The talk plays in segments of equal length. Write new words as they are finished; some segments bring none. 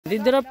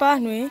drop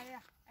nui.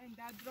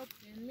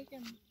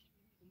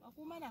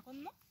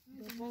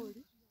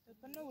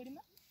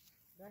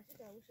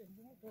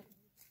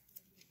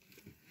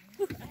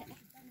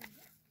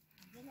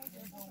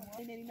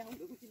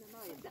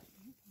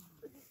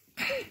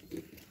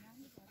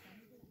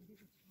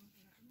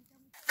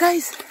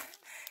 Guys,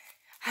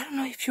 I don't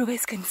know if you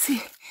guys can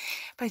see,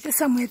 but there's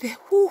somewhere there.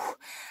 Whew,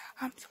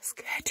 I'm so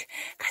scared.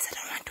 Guys, I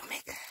don't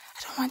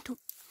want to.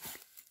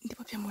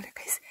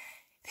 Guys,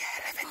 there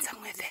are elephants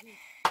somewhere there.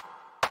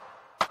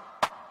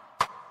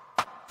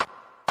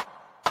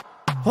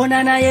 Oh,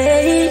 nana,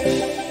 yeah.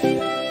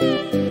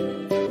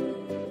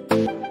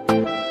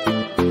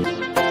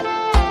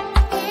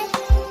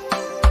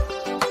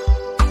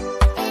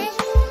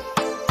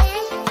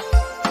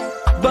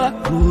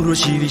 Bakuro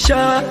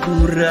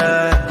shivishakura.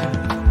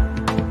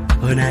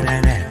 Oh,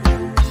 nana,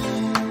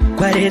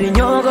 kwariri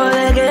nyogo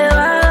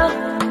legewa.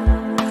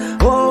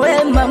 Oh,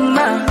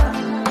 mama.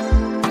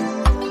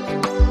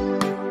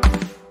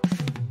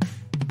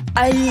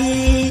 I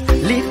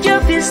lift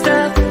your fist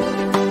up,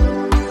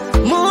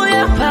 move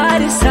your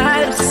body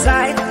side to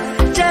side,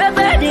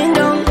 ding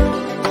dong.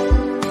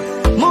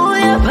 Move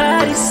your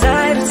body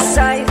side to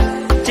side,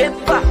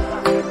 jepa,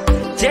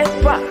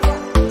 jepa,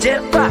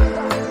 jepa,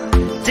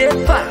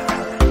 jepa,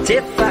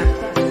 jepa,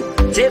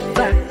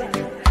 jepa,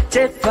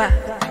 jepa,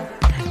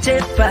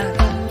 jepa.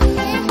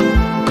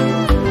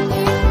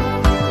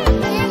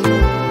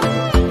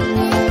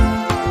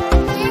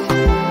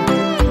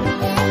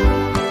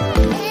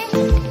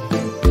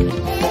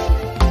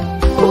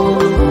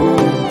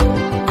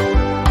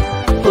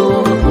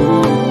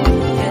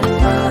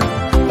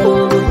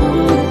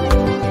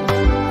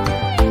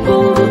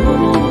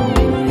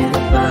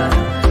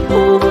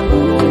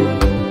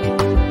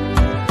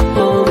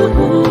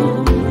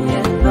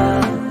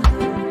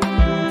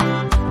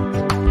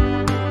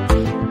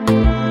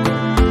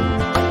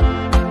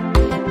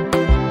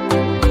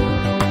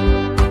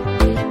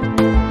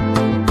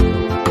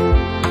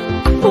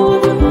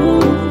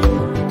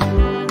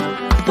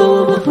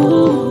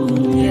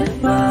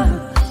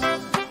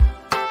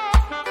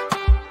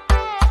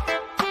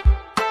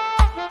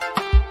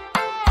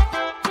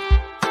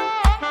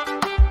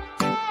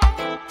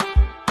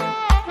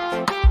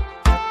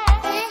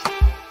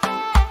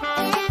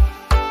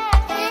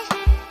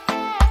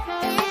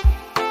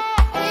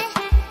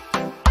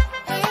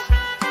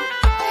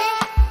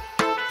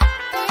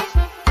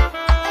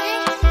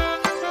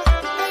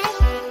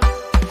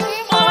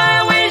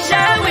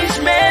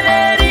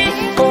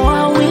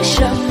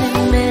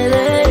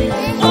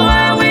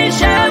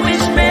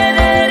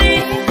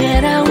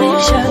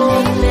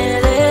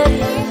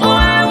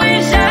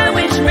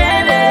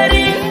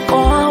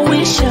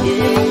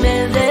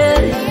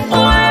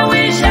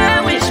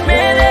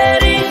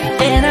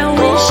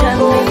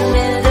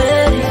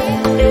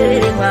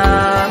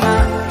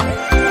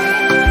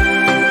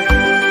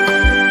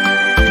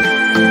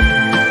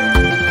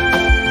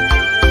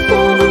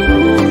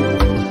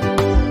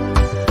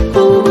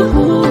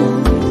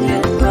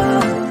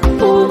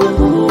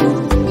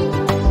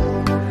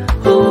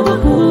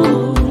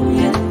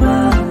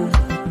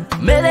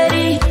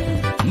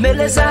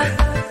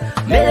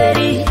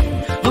 Melody,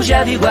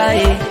 mujabi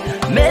bae.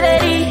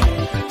 Melody,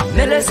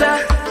 melesa,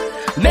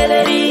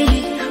 melody,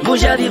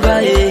 mujabi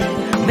bae.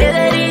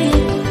 Melody,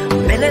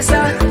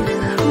 melesa,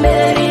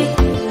 melody,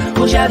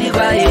 mujabi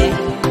bae.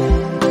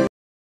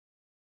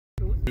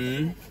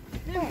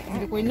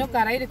 Kuino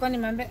karai de koni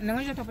mambe,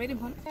 nango jo topai di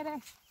phone.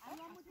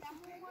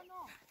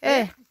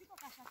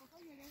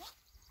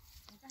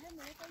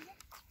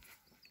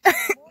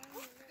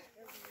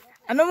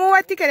 Ano mo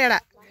wati kerera.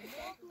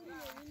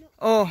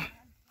 Oh.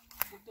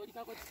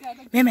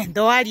 Meme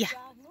ndoaria.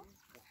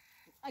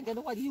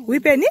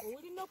 Wipeni?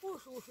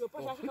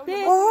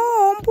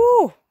 Oh,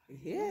 mbu.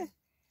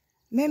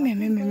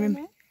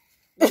 Meme.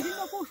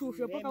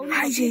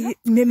 Aje,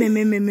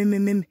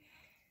 meme.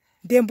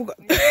 Dembuka.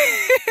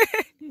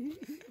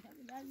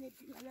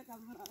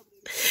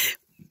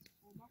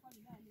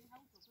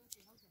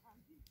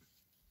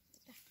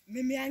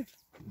 Meme yangu.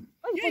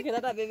 Porque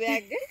data bebé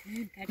aqui.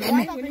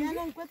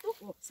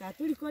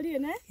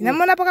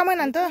 Namona paka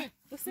mwana nto.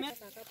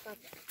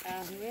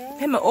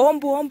 Heme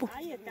ombu.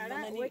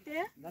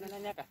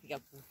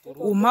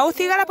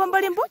 Umauthi gala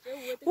pambali mbo.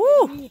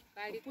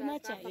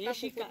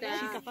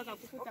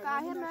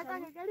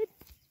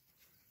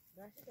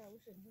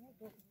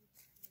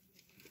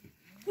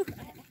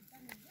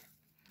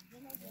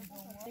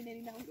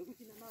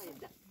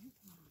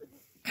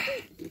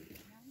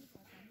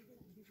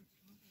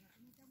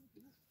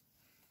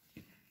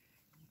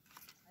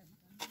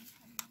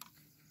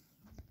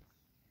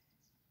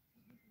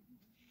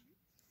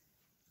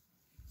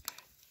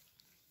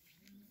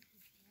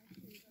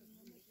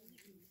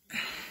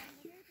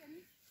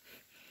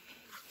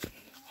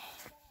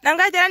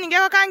 Nanga jana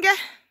ningeko kange.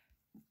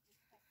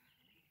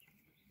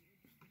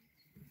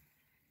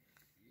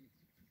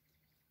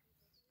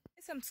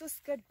 I'm so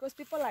scared because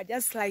people are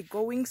just like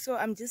going, so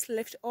I'm just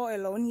left all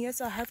alone here,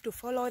 so I have to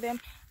follow them.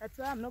 That's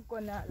why I'm not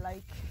gonna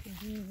like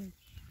be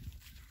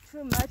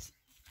too much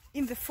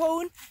in the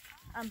phone.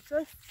 I'm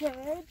so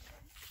scared.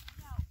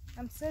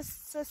 I'm so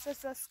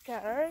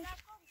scared.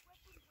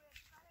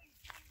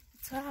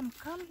 So I'm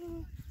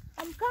coming.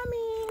 I'm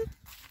coming.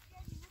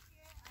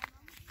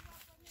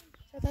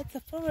 So that's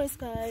the forest,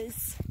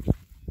 guys.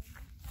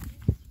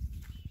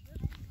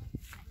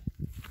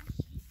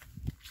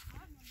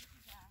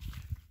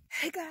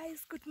 Hey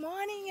guys, good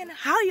morning, and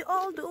how you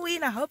all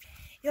doing? I hope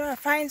you're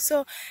fine.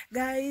 So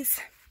guys,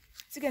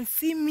 as you can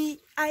see me,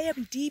 I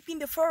am deep in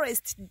the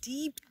forest,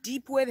 deep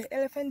where the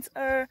elephants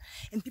are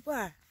and people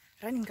are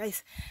running.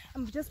 Guys,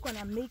 I'm just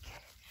gonna make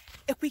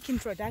a quick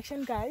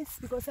introduction, guys,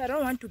 because I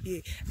don't want to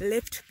be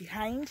left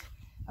behind.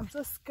 I'm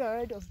so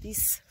scared of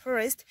this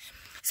forest.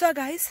 So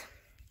guys,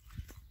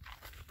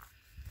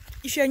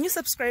 if you're a new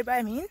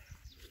subscriber,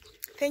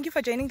 thank you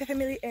for joining the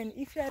family, and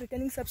if you are a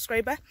returning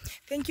subscriber,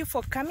 thank you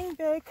for coming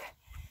back.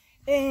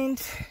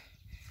 And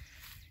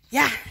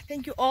yeah,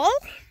 thank you all.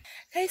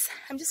 Guys,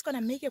 I'm just gonna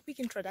make a quick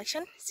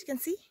introduction. As you can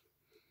see,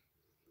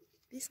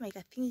 this is my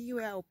thingy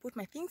where I'll put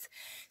my things.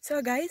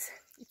 So guys,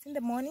 it's in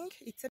the morning,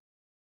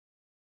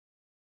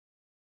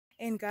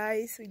 and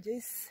guys, we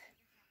just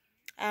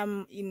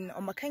in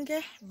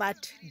Omakenge,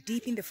 but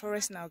deep in the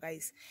forest now,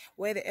 guys,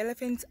 where the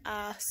elephants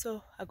are.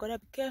 So I gotta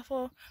be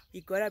careful.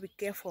 We gotta be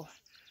careful.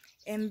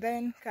 And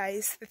then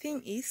guys, the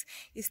thing is,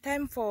 it's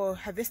time for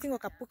harvesting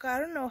Okapuka. I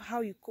don't know how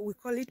we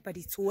call it, but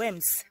it's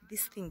worms.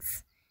 These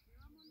things,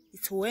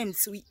 it's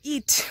worms. We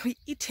eat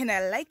and I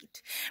like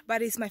it,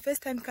 but it's my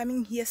first time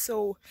coming here,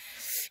 so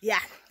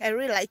yeah, I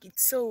really like it.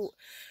 So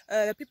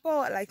the people,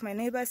 like my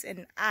neighbors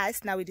and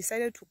us, now we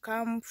decided to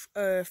come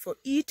for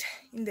it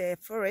in the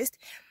forest.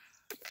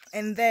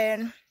 And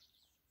then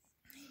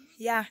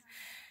yeah,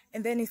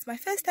 and then it's my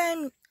first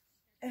time.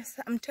 As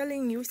I'm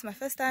telling you, it's my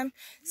first time.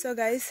 So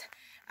guys,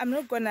 I'm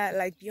not gonna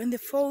like be on the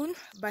phone,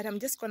 but I'm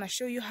just gonna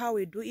show you how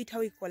we do it, how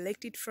we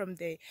collect it from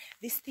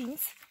these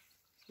things.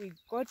 We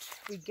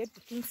get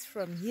the things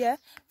from here,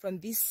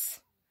 from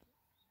these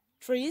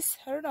trees.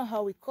 I don't know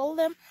how we call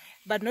them,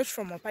 but not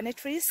from opane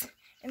trees.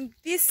 And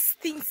these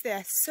things, they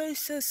are so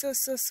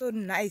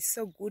nice,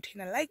 so good,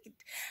 and I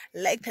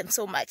like them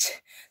so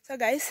much. So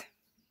guys,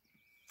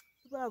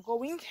 people are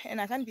going,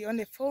 and I can't be on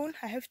the phone.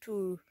 I have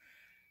to.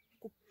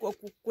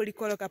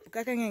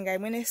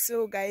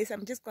 So guys,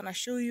 I'm just gonna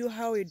show you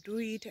how we do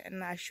it,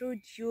 and I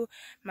showed you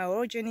my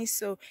whole journey.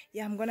 So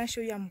yeah, I'm gonna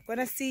show you. I'm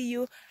gonna see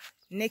you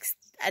next,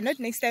 not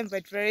next time,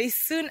 but very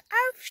soon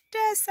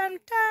after some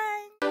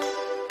time.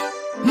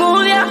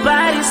 Move your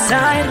body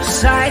side to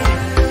side.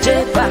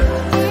 Chepa,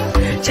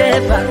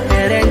 chepa,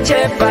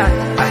 chepa,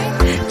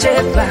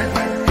 chepa,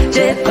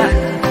 chepa,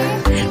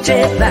 chepa,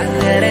 chepa,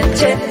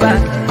 chepa,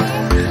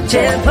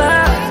 chepa,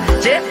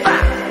 chepa,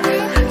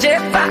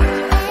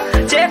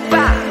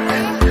 chepa,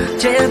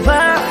 chepa,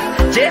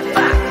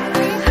 chepa,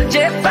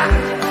 chepa.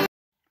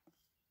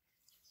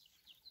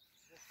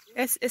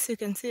 As you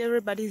can see,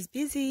 everybody's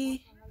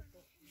busy.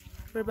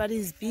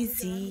 Everybody's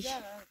busy.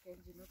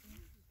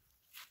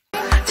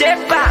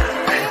 Chepa,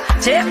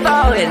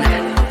 chepa wena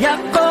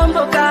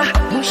yakomboka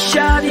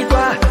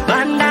mushabikwa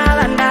banda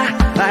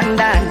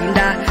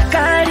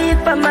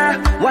kalipama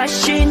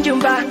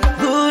washinjumba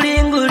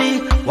nguli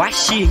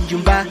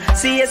washinjumba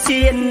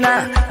siye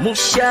na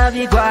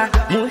mushabikwa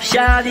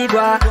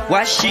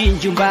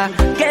washinjumba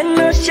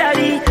keno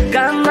shali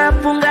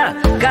kamapunga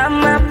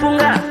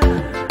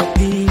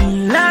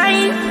in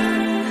life.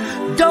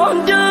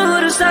 Don't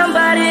do to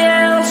somebody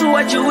else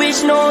what you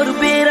wish not to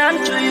be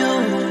done to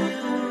you.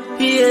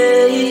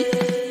 Yeah,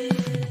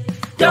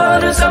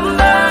 don't do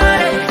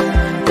somebody,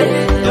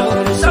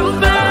 don't do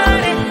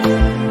somebody,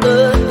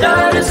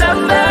 don't do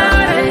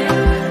somebody,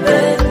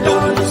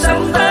 don't do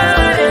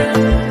somebody,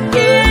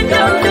 yeah,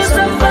 don't do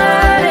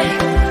somebody,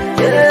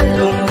 yeah,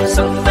 don't do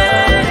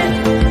somebody,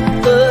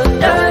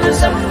 don't do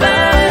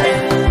somebody,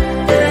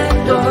 yeah,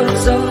 don't do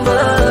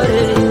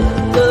somebody.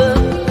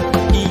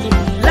 In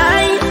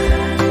life,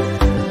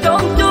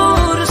 don't do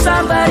to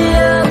somebody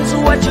else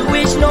what you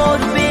wish not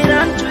to be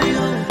done to you.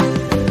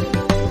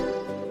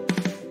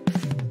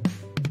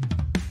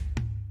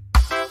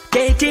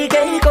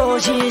 Keiko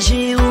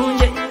shishi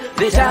unje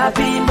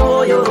betapi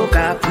moyo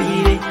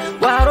kapire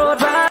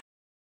warota.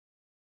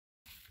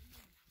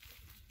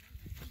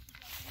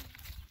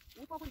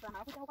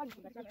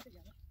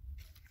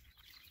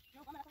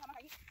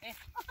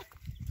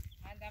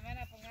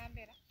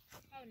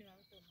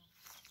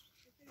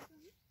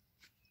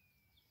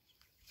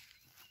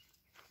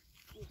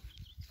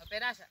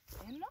 Operasha.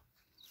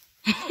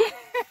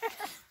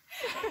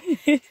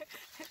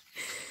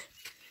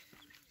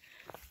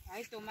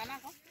 Ay, tumana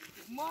ko.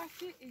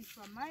 Moshi is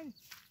for mine.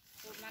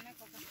 Tumana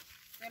ko.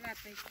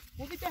 Telate.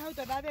 Muvite how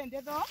to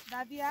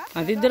dadia.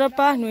 Adi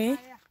dropa nui. And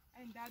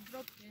that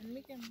drop and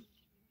make him.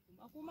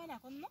 Akumana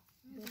kono.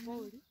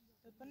 Boboli.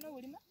 Tono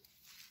ulima.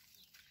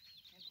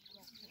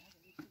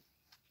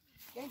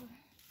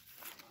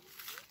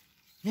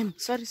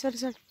 Sorry. Say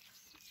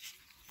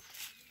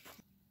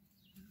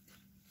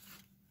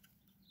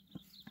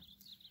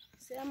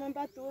I'm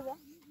about to.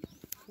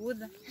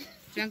 Uda.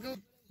 Jango.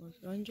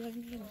 Enjoy.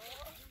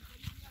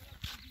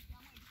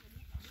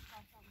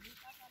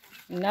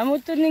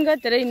 Namutu ninga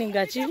training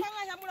gachi.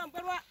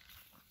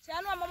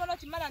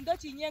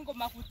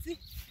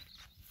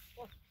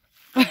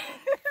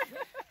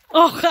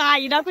 Oh,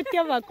 hai,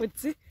 nakutia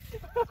makutsi.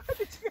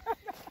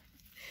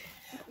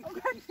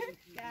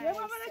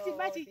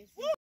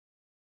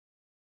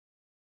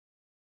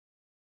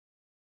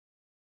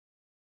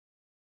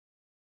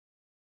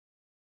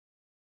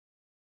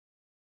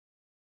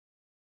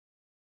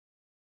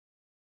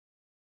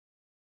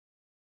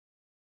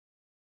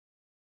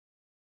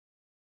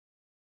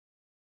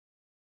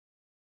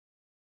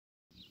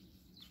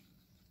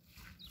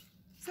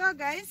 So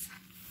guys,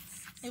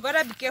 you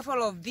gotta be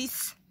careful of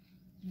this,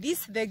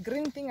 the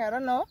green thing, I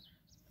don't know,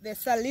 the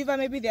saliva,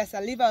 maybe their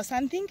saliva or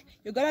something.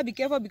 You gotta be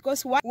careful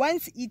because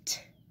once it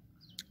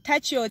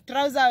touch your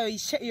trouser or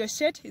your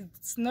shirt,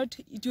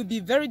 it will be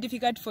very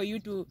difficult for you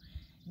to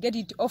get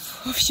it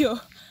off of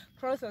your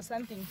clothes or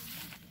something.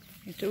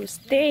 It will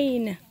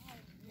stain.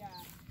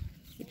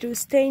 It will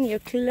stain your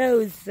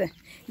clothes.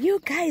 You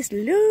guys,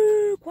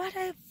 look what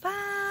I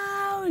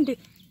found.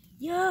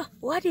 Yeah,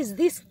 what is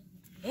this?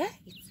 Yeah,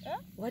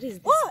 what is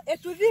this? Oh,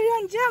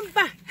 etudhilio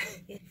njamba.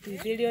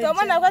 Etudhilio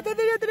Tomona kwa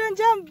etudhilio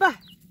njamba.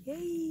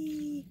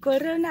 Hey,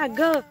 Corona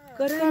go,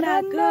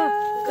 Corona go,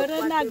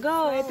 Corona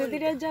go.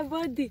 Etudhilio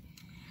njambodi.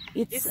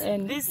 It's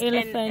an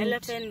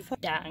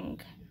elephant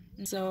dung.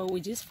 So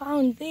we just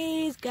found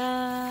this,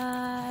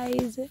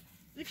 guys.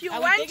 If you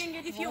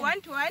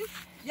want one,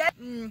 just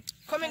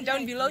comment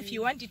down below if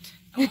you want it.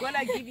 I'm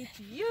gonna give it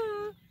to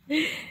you.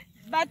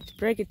 But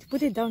break it.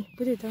 Put it down.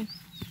 Put it down.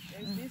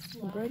 There's this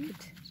one. Break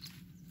it.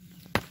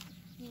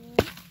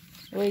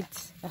 Wait.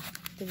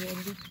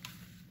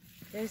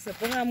 There's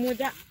a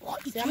muda. Oh,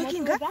 it's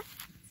working, huh?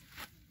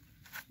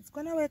 It's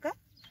gonna work, huh?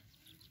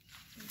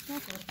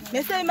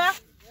 Mesema.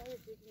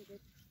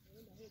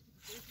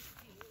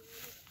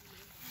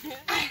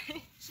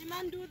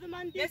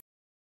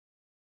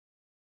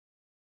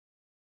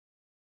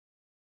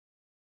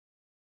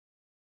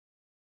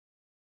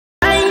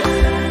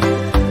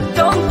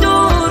 Don't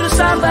do to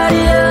somebody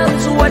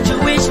else what you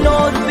wish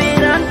not to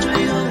be done to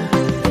you.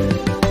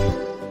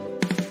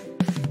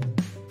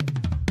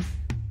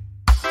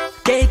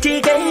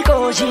 Keti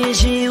keiko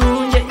shishi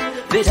unje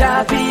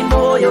Vetapi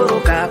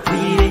moyo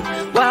kapire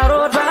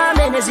Warota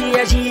menezi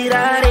ya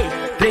jirare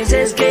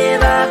Princess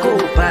keva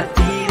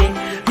kopatire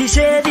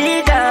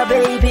Dishedika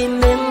baby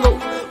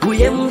mengo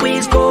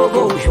Uyembwis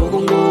kogo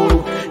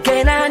shugunguru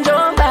Kena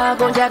njomba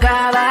konja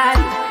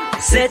kabari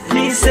Set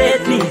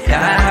me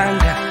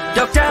kanga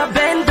Dr.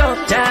 Ben,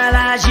 Dr.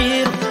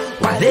 Lajiru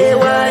Wale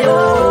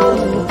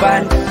wayo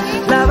upanda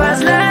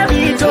Lavas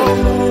lavito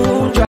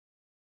munjwa.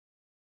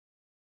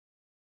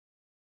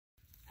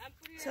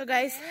 So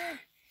guys,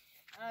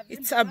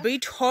 it's a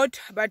bit hot,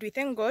 but we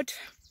thank God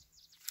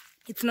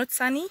it's not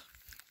sunny.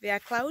 There are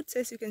clouds,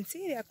 as you can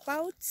see, there are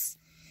clouds.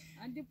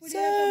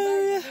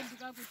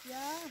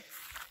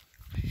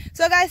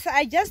 So guys,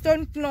 I just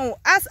don't know.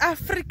 As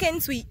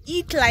Africans, we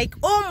eat like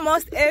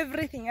almost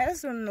everything. I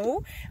just don't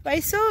know. But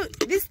I saw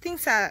these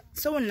things are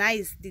so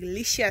nice,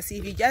 delicious.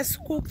 If you just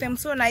cook them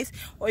so nice,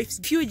 or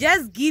if you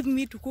just give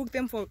me to cook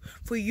them for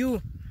you,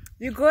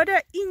 you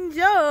gotta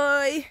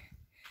enjoy.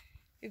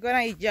 You're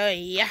gonna enjoy,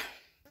 yeah.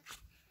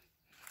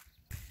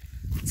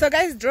 So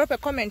guys, drop a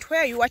comment.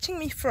 Where are you watching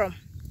me from?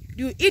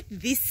 Do you eat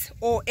this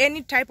or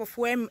any type of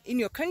worm in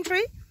your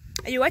country?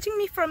 Are you watching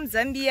me from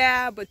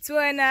Zambia,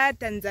 Botswana,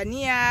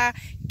 Tanzania,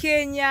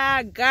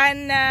 Kenya,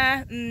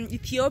 Ghana,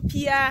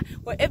 Ethiopia?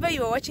 Wherever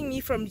you are watching me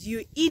from, do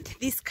you eat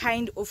this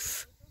kind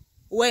of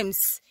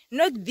worms?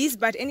 Not this,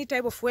 but any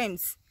type of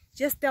worms.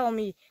 Just tell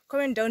me.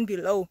 Comment down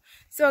below.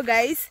 So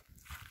guys,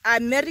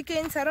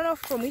 Americans, I don't know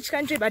from which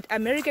country, but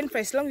American, for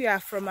as long as you are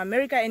from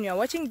America and you are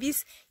watching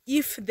this,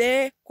 if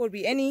there could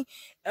be any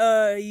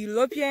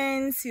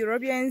Europeans,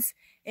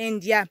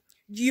 and yeah,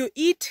 do you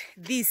eat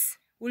this?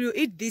 Will you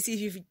eat this? If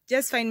you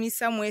just find me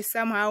somewhere,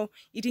 somehow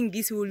eating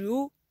this, will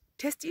you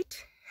taste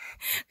it?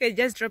 Okay,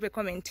 just drop a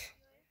comment.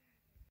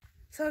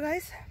 So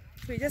guys,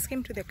 we just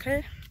came to the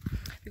car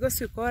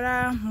because we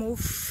gotta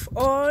move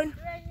on.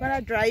 We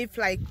gotta drive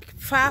like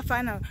far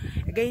now.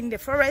 Again in the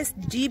forest,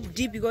 deep,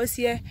 because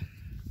here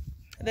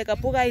the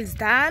Okapuka is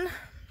done.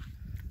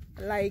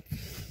 Like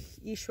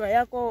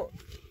Ishwayako,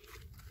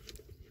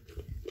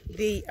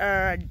 they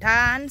are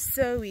done.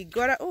 So we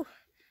gotta. Oh,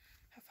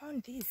 I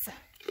found these.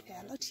 There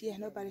are a lot here.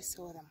 Nobody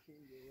saw them.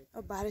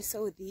 Nobody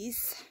saw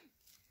these.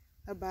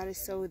 Nobody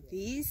saw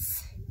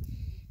these.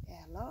 There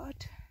are a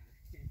lot.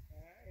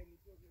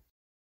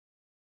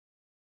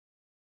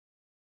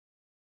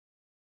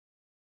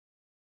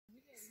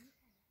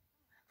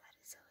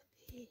 Nobody saw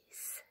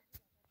these.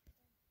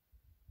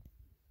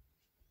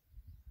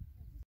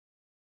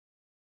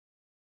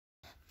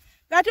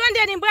 Got one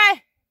there,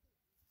 boy.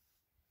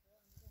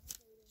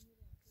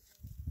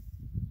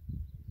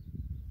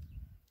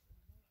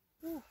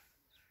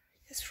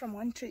 Just from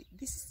one tree.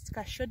 This is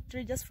cashew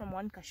tree, just from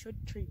one cashew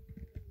tree.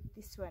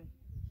 This one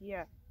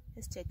here.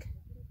 Let's check.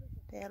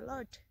 There are a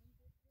lot.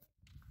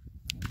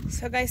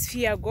 So guys,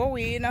 we are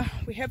going.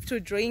 We have to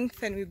drink,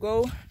 then we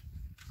go.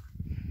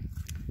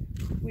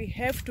 We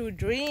have to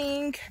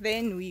drink,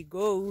 then we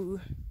go.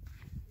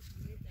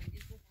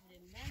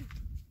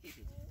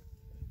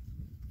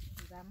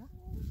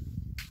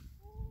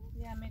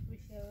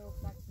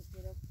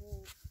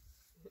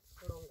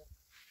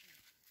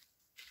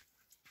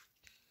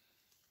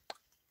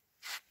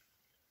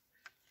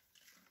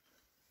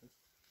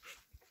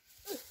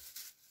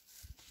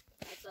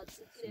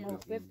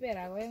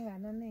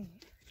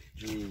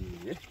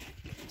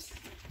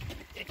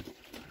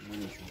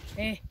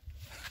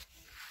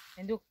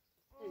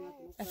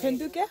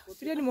 Apenduke,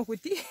 pia ni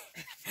mokuti.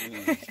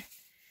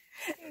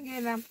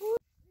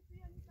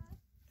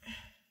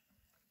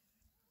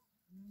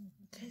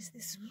 Guys,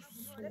 this is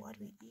what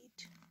we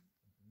eat.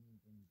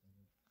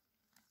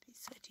 This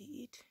is what you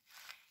eat.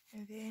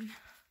 And then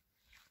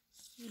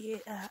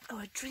here are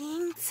our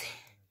drinks.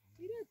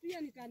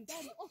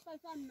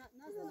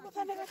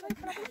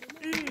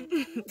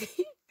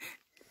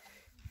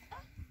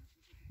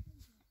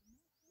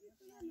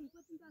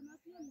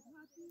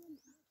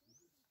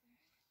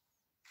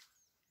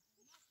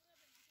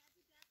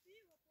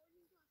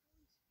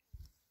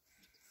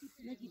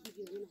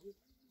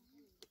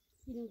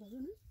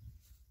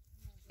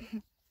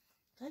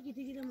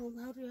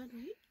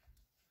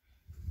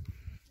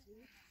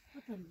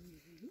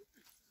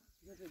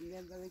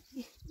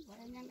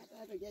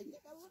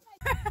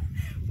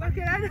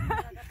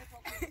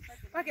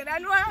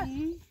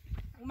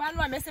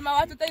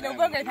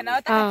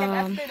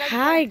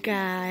 Hi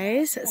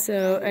guys,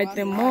 so at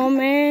the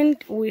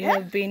moment we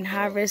have been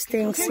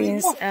harvesting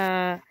since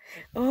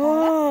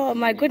oh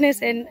my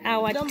goodness, and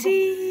our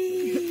tea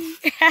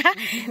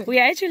we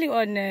are actually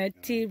on a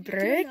tea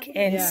break,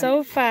 and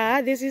so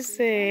far this is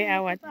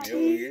our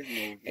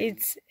tea.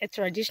 It's a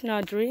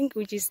traditional drink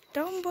which is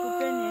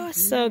tombo.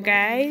 So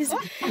guys,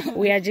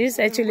 we are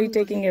just actually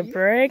taking a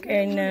break,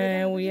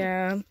 and we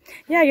are,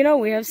 yeah, you know,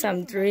 we have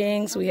some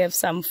drinks, we have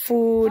some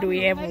food,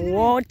 we have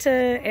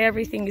water,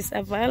 everything is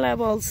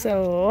available.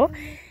 So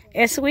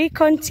as we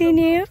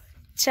continue,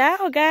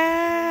 ciao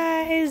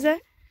guys.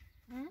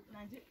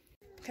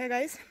 Okay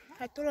guys,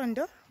 at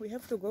Toronto, we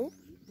have to go.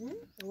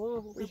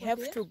 We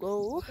have to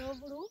go.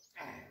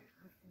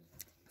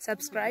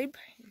 Subscribe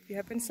if you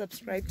haven't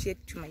subscribed yet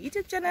to my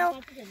YouTube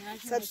channel.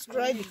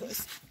 Subscribe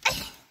because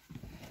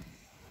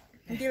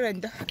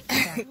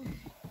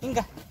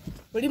Inga,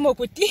 ulimo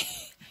kuti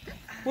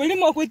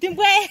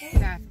mbwe.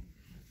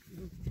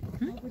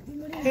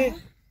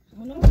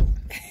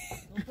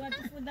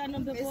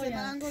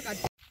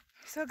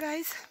 So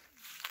guys,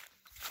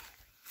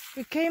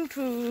 we came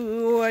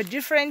to a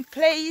different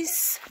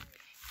place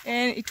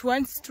and it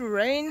wants to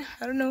rain.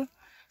 I don't know,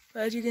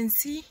 but you can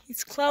see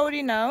it's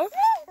cloudy now.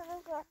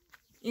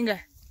 Inga,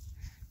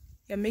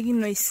 you're making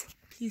noise.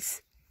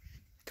 Please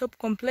stop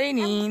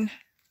complaining.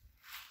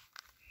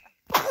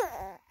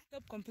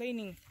 Stop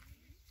complaining.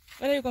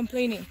 What are you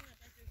complaining?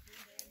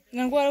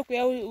 So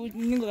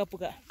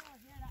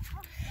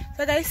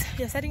guys,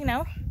 we are starting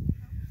now.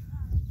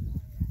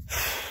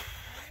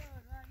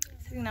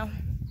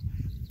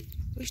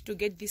 Wish to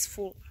get this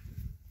full.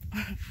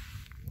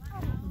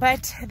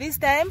 But this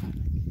time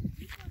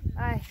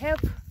I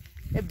have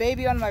a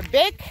baby on my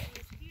back.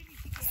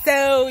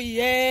 So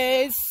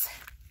yes,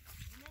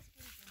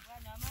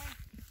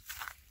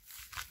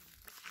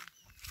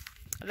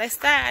 let's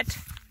start.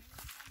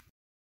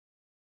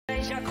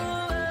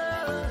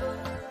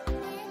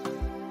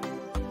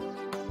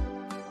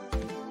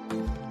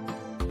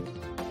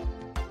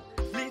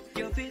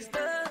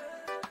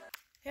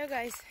 Hey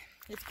guys,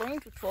 it's going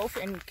to 12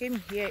 and we came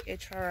here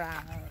at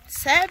around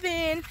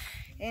 7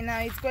 and now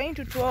it's going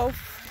to 12.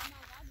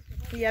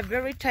 We are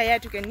very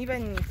tired. You can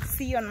even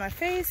see on my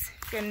face,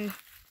 you can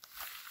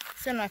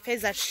see on my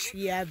face that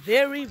we are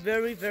very,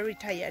 very, very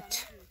tired.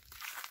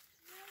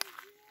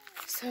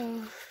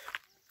 So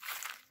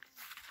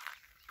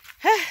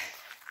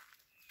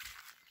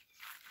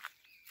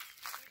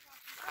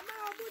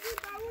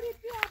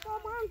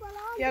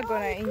you're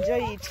gonna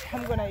enjoy it.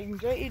 I'm gonna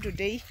enjoy it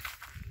today.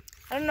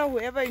 I don't know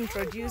whoever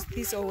introduced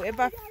this or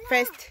whoever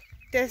first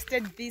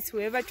tested this,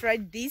 whoever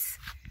tried this.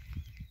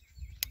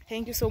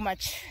 Thank you so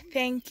much.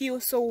 Thank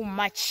you so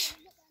much.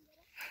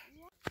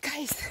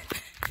 Guys,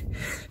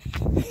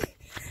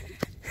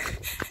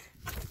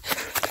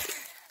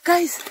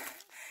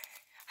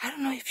 I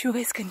don't know if you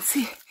guys can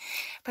see,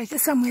 but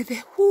there's somewhere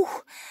there. Whew,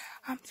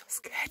 I'm so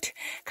scared.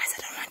 Guys,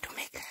 I don't want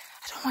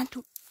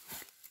to.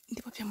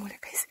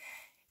 Guys,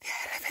 there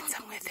are 11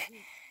 somewhere there.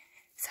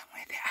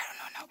 I don't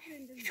know now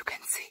if you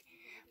can see.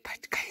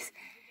 But guys,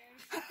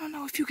 I don't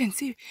know if you can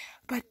see,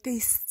 but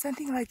there's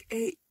something like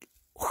a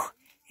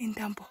in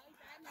Dumbo.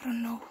 I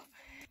don't know.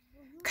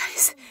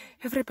 Guys,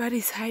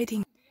 everybody's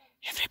hiding.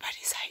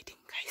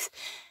 Guys.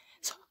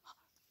 So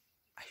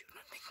I should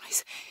not make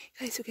noise.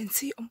 Guys, you can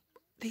see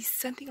there's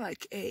something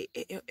like a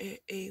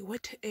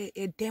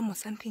dam or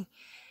something.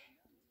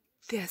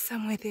 There are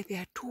somewhere there.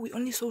 There are 2. We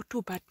only saw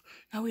 2, but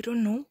now we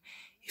don't know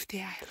if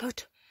there are a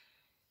lot.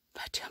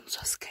 But I'm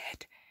so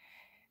scared.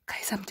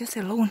 Guys, I'm just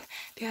alone.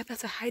 The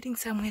others are hiding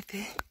somewhere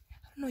there. I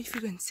don't know if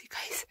you can see,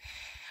 guys.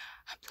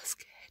 I'm so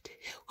scared.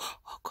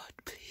 Oh God,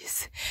 please.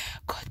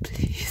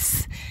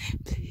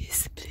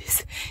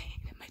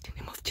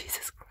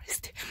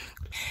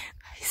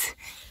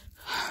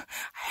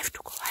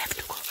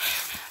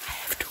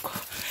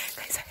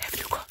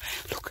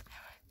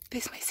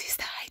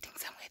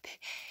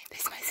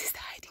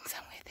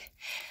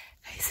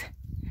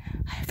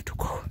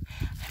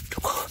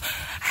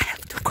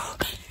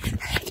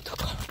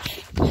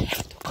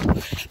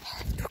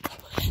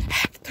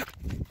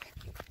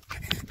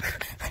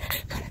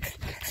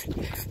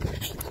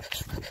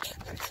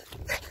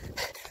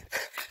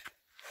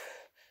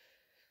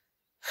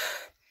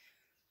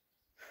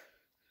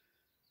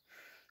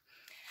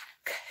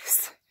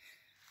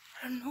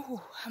 don't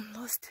know. I'm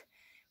lost.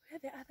 Where are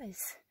the others?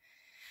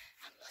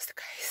 I'm lost,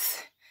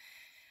 guys.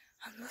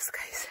 I'm lost,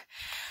 guys.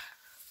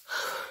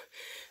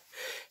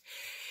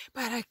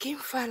 But I came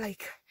far,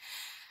 like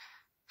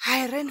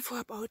I ran for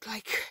about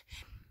like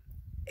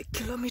a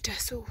kilometer,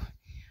 so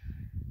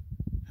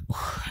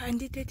I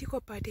need to go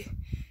party.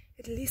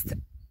 At least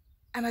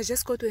I must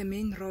just go to the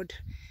main road,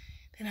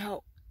 then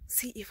I'll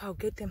see if I'll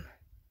get them.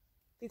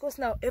 Because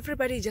now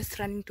everybody is just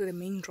running to the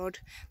main road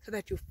so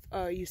that you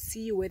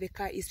see where the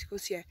car is,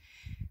 because yeah,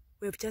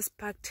 we've just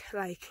parked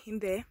like in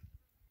the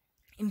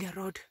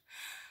road.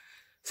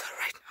 So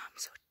right now I'm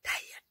so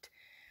tired.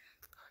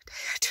 Oh,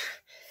 tired.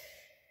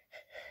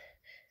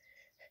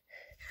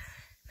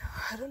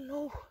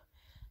 No,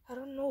 I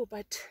don't know,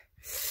 but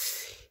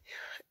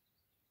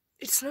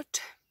it's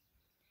not,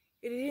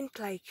 it didn't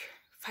like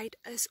fight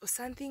us or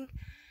something,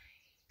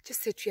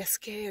 just that we are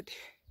scared.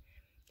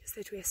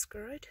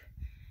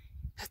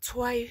 That's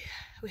why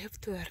we have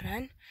to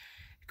run,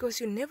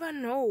 because you never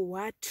know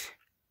what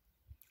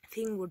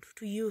thing would do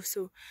to you.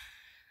 So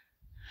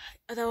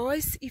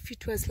otherwise, if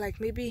it was like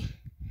maybe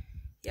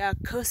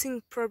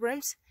causing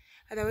problems,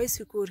 otherwise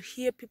you could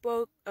hear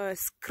people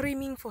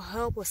screaming for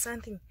help or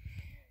something.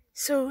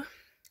 So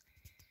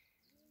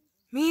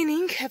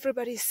meaning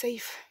everybody is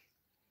safe.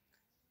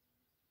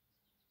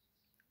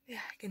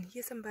 Yeah, I can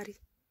hear somebody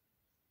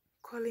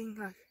calling,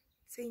 like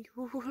saying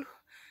 "Woo-hoo-hoo."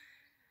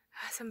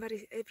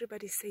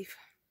 Everybody's safe.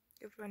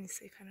 Everyone is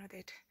safe, I know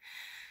that.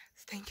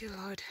 So thank you,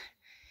 Lord.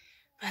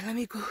 But let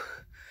me go.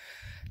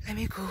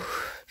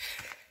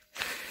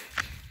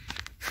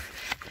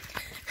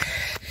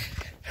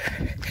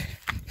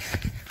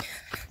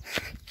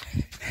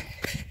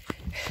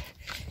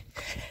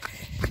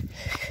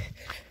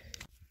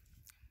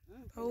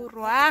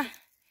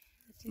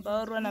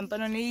 Baurwa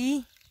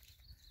nampanoni.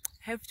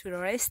 Have to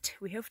rest.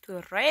 We have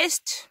to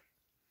rest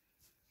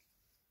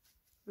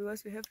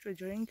because we have to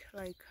drink,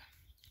 like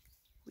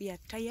we are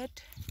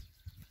tired.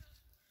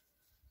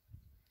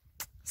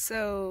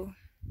 So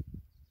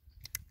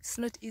it's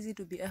not easy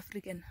to be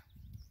African.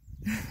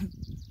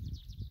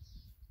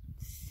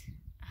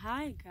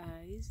 Hi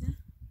guys.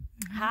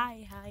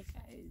 Hi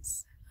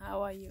guys.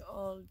 How are you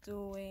all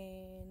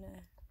doing?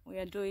 We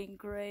are doing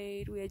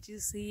great. We are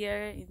just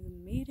here in the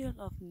middle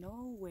of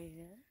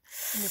nowhere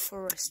In the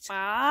forest.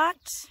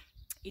 but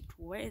it's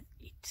worth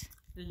it.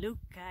 Look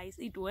guys,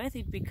 it's worth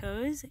it,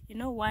 because you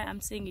know why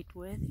I'm saying it's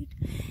worth it?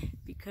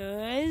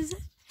 Because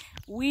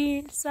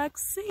we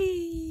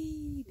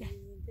succeed.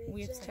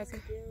 We have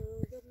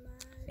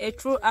a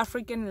true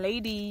African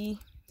lady.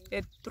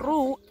 A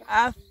true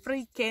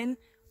African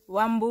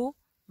Wambu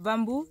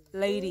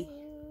lady.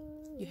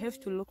 You have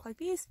to look like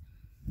this.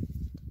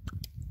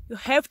 You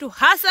have to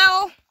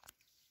hustle.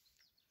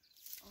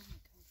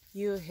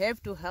 You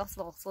have to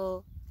hustle.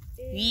 So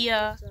we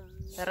are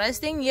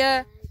resting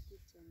here.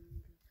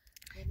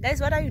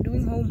 Guys, what are you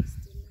doing home?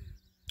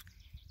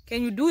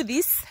 Can you do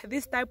this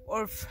type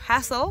of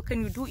hustle?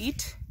 Can you do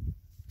it?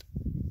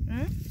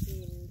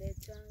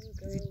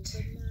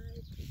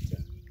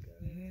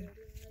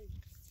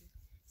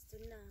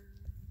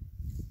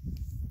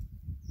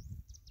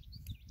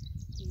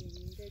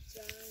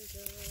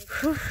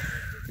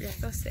 We are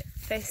so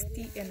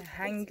thirsty and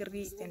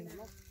hungry and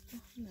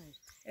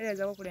It's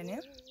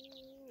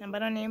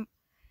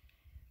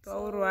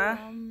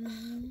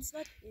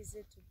not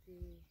easy to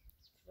be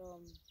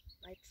from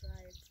my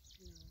tribe,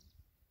 you know.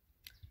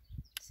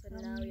 So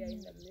now we are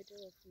in the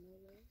middle of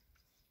nowhere.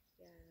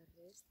 We are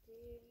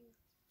resting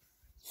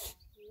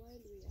while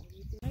we are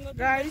waiting.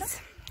 guys,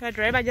 the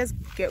driver just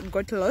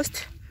got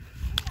lost.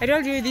 I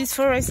told you this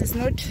forest is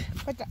not,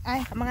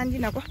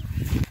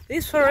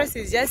 this forest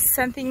is just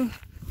something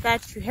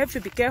that you have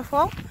to be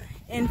careful.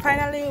 And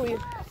finally we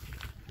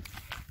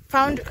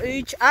found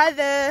each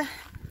other.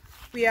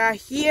 We are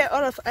here,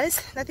 all of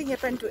us. Nothing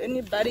happened to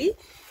anybody,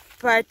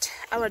 but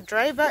our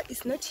driver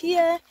is not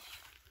here.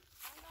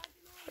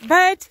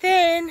 But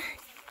then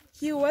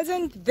he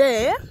wasn't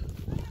there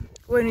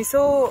when we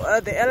saw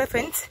the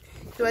elephants.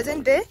 He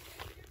wasn't there.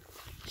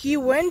 He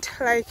went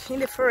like in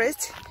the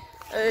forest.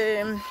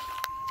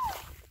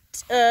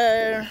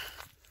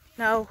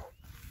 Now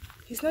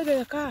he's not in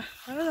the car.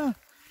 I don't know.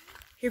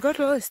 He got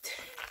lost.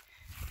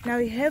 Now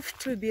we have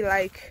to be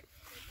like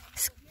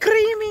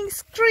screaming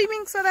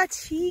so that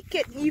he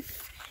can,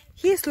 if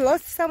he's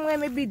lost somewhere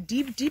maybe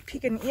deep, he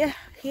can hear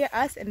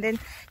us and then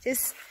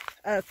just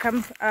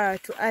come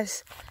to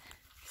us.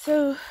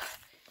 So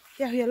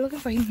yeah, we are looking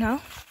for him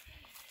now.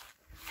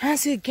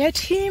 As we get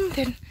him,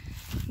 then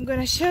I'm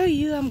gonna show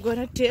you, I'm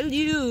gonna tell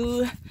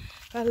you.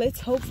 But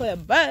let's hope for the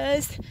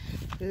best.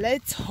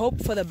 Let's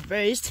hope for the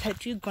best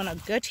that we're gonna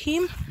get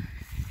him.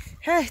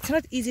 It's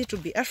not easy to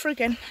be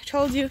African, I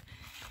told you,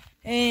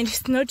 and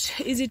it's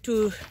not easy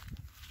to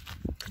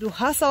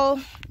hustle.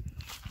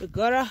 We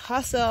gotta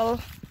hustle,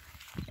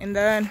 and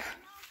then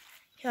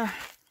yeah.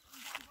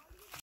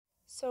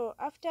 So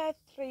after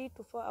 3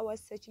 to 4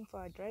 hours searching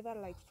for a driver,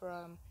 like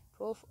from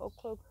 12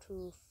 o'clock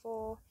to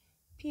 4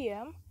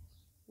 p.m,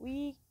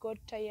 we got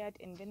tired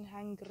and then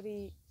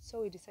hungry,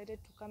 so we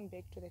decided to come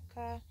back to the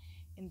car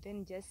and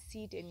then just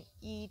sit and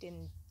eat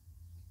and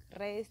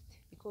rest,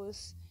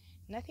 because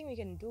nothing we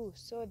can do.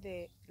 So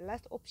the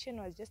last option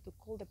was just to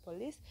call the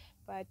police,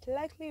 but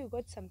luckily we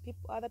got some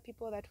other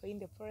people that were in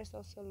the forest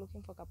also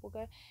looking for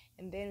Okapuka,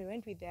 and then we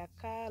went with their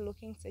car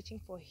looking, searching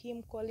for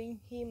him, calling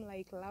him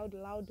like loud,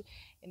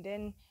 and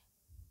then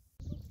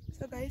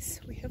so guys,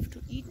 we have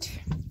to eat.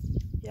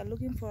 We are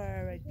looking for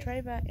a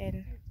driver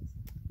and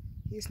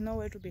he's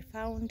nowhere to be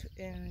found,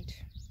 and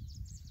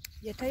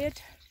we are tired.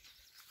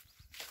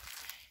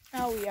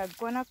 Now we are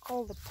gonna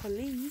call the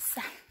police.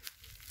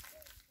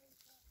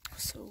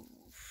 So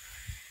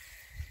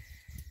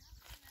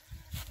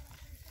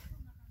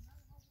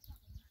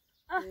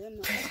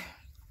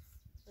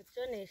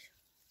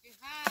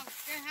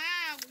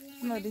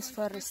no, this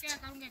forest.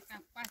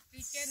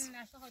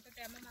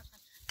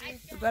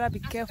 You gotta be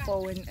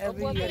careful whenever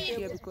you are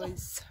here,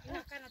 because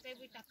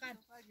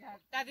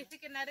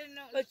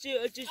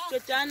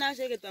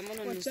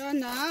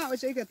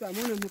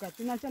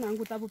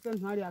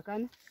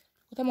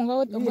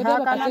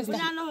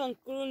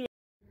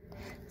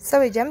so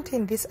we jumped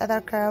in this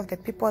other car of the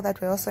people that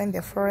were also in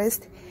the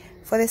forest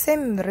for the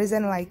same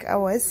reason like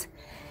ours,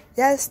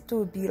 just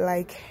to be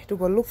like to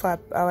go look for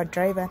our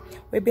driver.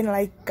 We've been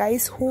like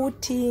guys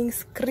hooting,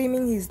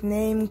 screaming his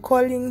name,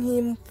 calling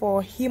him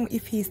for him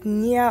if he's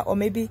near, or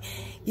maybe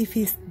if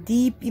he's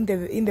deep in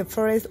the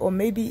forest, or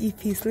maybe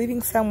if he's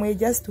living somewhere,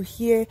 just to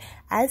hear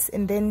us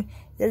and then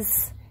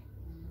just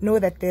know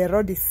that the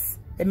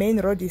main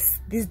road is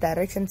this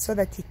direction, so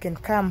that he can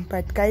come.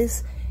 But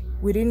guys,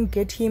 we didn't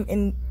get him,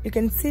 and you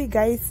can see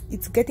guys,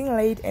 it's getting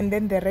late and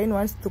then the rain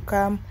wants to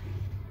come.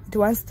 It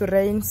wants to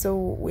rain, so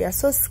we are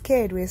so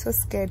scared.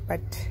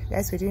 But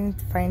guys, we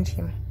didn't find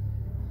him.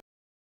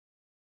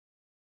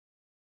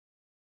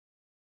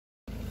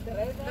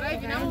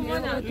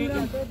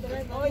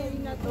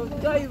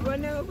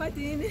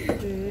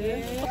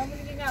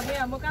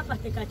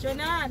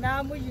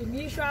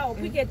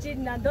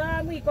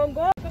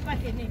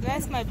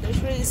 Guys, my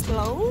battery is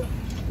low,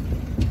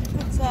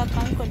 so I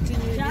can't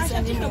continue this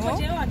anymore.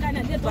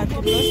 But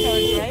we lost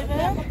our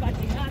driver,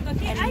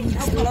 and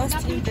he's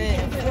lost in the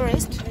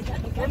forest.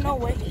 We don't know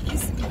where he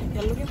is.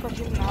 We're looking for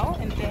him now,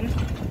 and then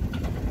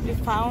we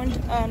found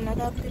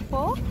another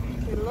people.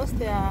 We lost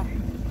their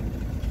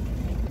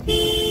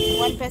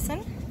one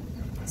person,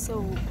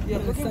 so we are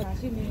looking for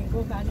him.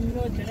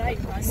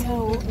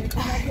 So it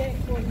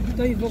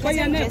was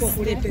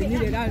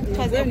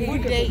a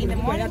good day in the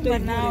morning,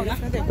 but now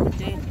it's not a good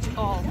day at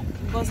all,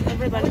 because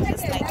everybody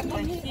just like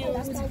confused.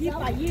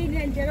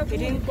 We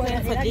didn't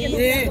plan for this,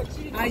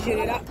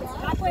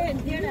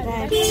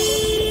 but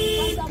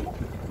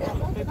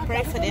we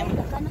pray for them.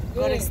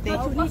 God is there.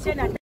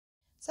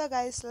 So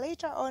guys,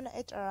 later on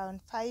at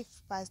around 5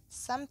 past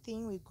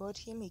something, we got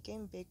him. He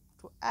came back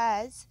to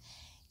us,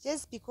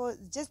 just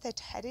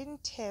that I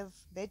didn't have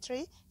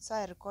battery, so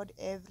I record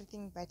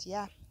everything. But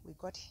yeah, we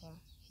got him.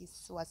 He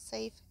was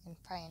safe and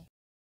fine.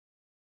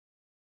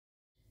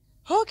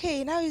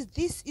 Okay, now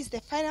this is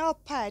the final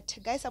part,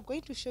 guys. I'm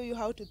going to show you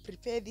how to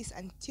prepare this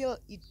until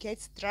it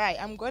gets dry.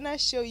 I'm gonna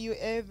show you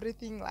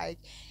everything. Like,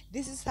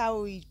 this is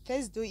how we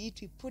first do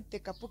it. We put the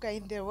kapuka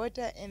in the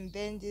water and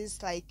then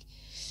just like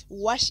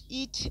wash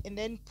it and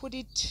then put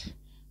it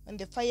on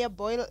the fire,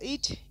 boil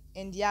it,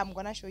 and yeah, I'm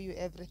gonna show you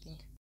everything.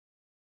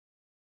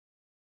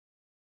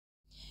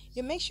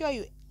 You make sure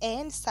you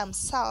add some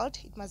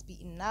salt. It must be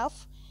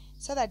enough,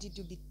 so that it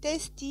will be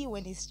tasty.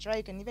 When it's dry,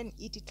 you can even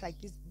eat it like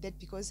that,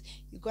 because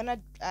you're gonna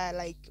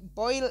like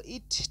boil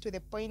it to the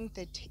point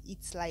that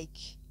it's like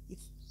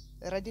it's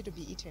ready to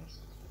be eaten.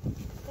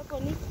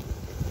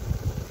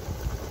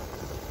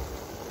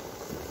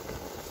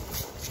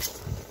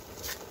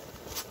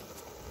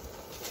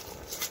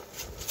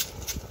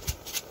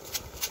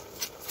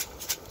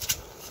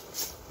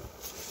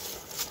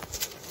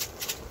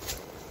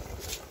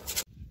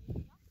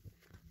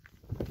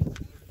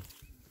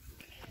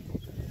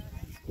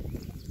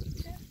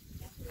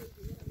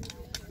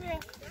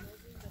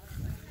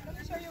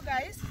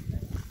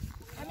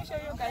 Let me show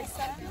you guys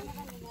something.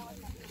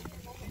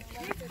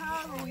 This is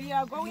how we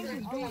are going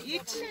to do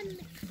it.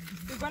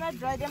 We're gonna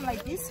dry them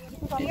like this.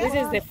 This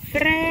is the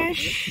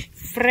fresh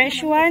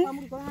one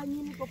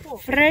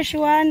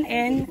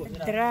and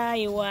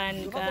dry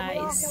one,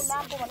 guys.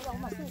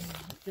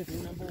 This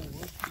is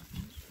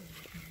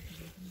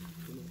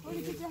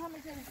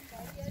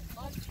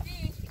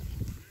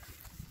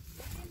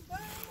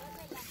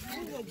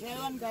the dry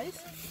one, guys.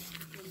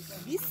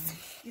 This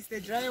is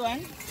the dry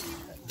one.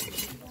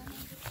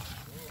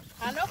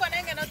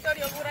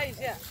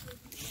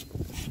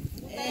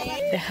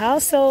 The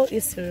hustle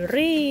is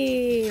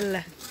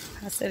real.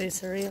 Hustle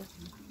is real.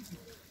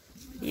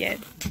 Yeah.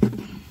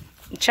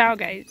 Ciao,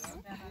 guys.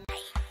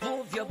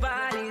 Move your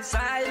body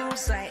side to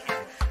side,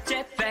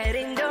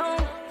 and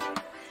down,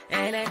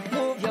 and then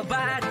move your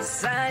body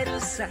side to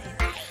side.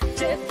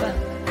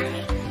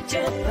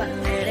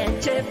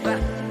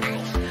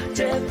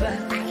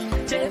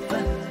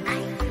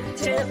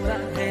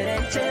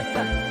 And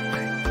then